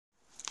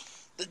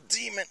The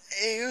demon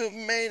ape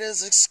made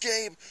his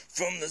escape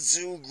from the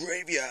zoo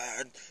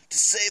graveyard to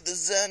save the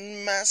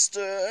Zen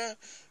master,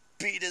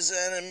 beat his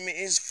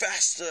enemies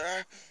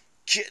faster,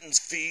 kittens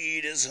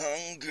feed his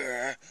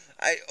hunger.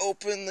 I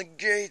open the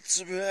gates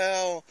of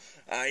hell,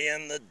 I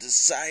am the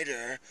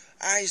decider.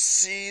 I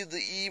see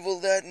the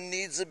evil that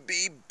needs to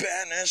be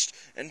banished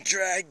and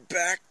dragged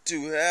back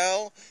to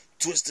hell.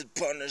 Twisted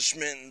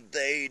punishment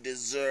they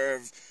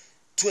deserve,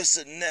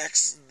 twisted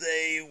necks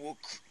they will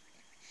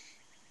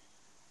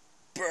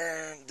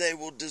burn, they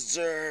will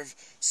deserve.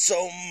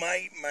 So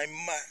might my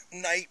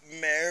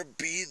nightmare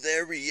be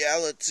their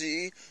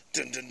reality.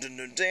 Dun dun dun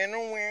dun dun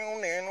dun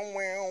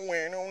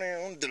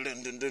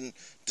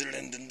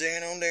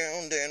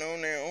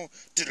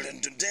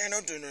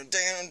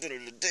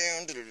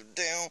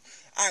dun.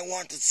 I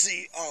want to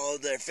see all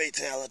their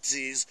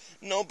fatalities.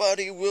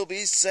 Nobody will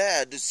be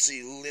sad to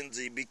see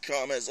Lindsay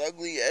become as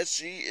ugly as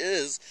she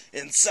is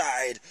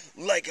inside.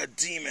 Like a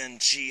demon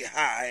she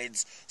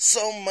hides.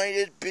 So might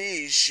it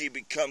be she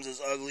becomes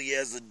as ugly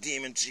as the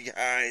demon she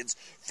hides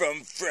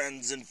from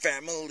friends and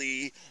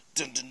family.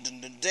 Dun dun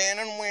dun dun dun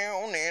and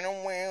well, nan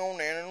and well,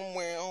 nan and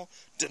well.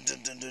 Dun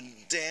dun dun dun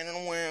dun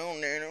and well,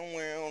 nan and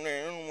well,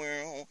 nan and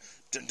well.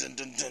 Dun dun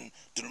dun dun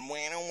dun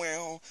well and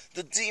well.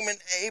 The demon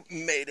ape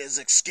made his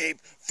escape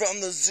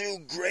from the zoo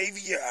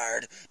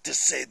graveyard to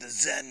save the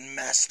Zen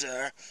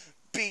master,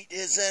 beat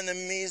his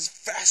enemies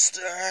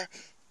faster.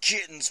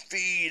 Kittens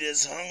feed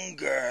his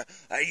hunger.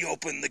 I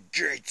open the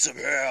gates of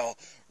hell.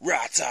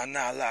 Rata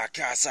na la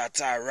casa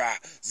tara.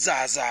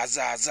 Za za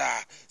za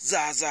za.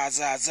 Za za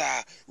za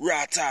za.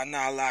 Rata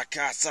na la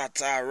casa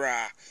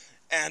tara.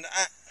 And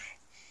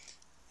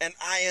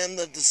I am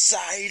the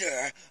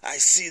decider. I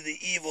see the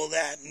evil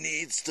that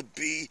needs to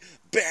be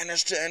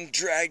banished and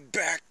dragged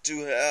back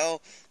to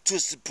hell.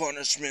 Twisted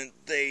punishment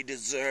they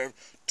deserve.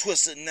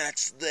 Twisted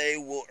necks they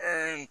will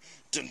earn.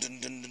 Dun dun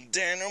dun dun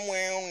dun and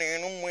well,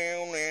 nan and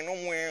well, nan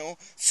and well.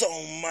 So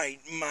might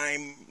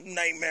my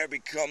nightmare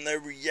become their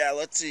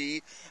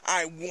reality.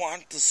 I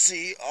want to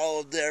see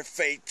all of their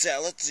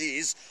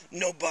fatalities.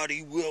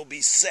 Nobody will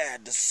be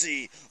sad to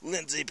see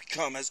Lindsay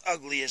become as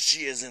ugly as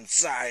she is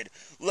inside.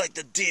 Like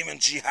the demon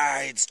she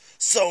hides,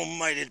 so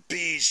might it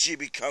be she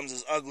becomes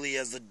as ugly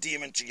as the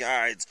demon she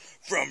hides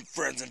from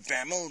friends and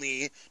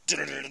family.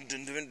 Dun dun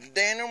dun dun dun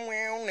dun and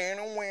well, nan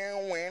and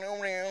well, nan and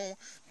well.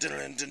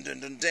 Dun dun dun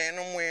dun dun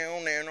and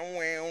well, nan and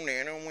well,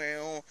 nan and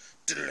well.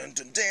 Dun dun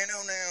dun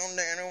dun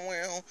nan and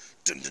well.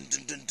 Dun dun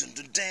dun dun dun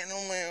dun dun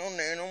and well,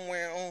 nan and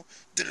well.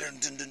 Dun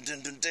dun dun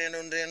dun dun dun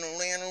dun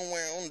nan and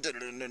well. Dun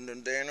dun dun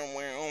dun dun and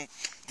well.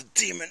 The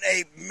demon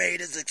ape made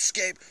his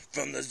escape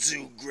from the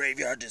zoo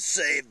graveyard to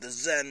save the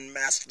Zen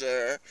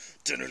master.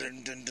 Dun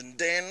dun dun dun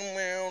dun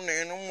well,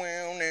 nan and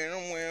well, nan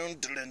and well.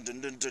 Dun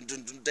dun dun dun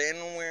dun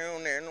dun well,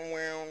 nan and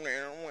well,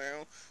 nan and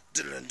well.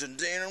 Dun dun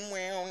dun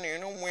well,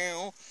 nan and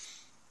well.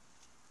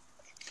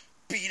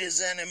 Beat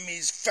his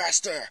enemies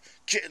faster,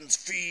 kittens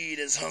feed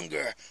his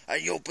hunger.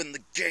 I open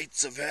the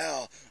gates of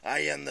hell, I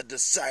am the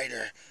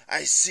decider.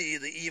 I see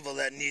the evil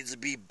that needs to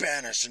be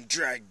banished and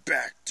dragged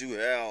back to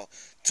hell.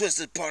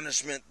 Twisted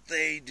punishment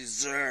they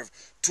deserve,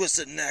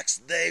 twisted necks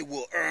they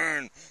will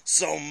earn.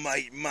 So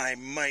might my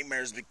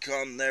nightmares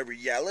become their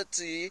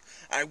reality.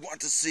 I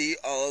want to see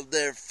all of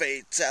their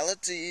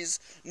fatalities.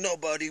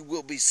 Nobody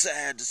will be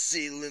sad to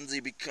see Lindsay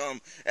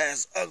become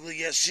as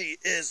ugly as she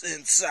is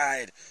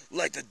inside.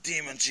 Like the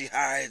demon she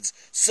hides,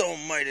 so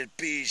might it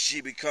be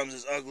she becomes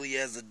as ugly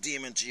as the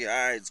demon she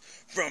hides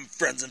from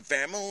friends and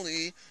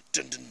family.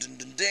 Dun dun dun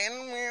dun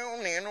dun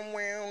well, nan and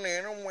well,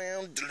 nan and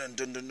well. Dun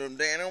dun dun dun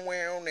dun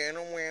well, nan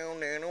and well,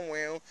 nan and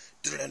well.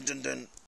 Dun dun dun dun.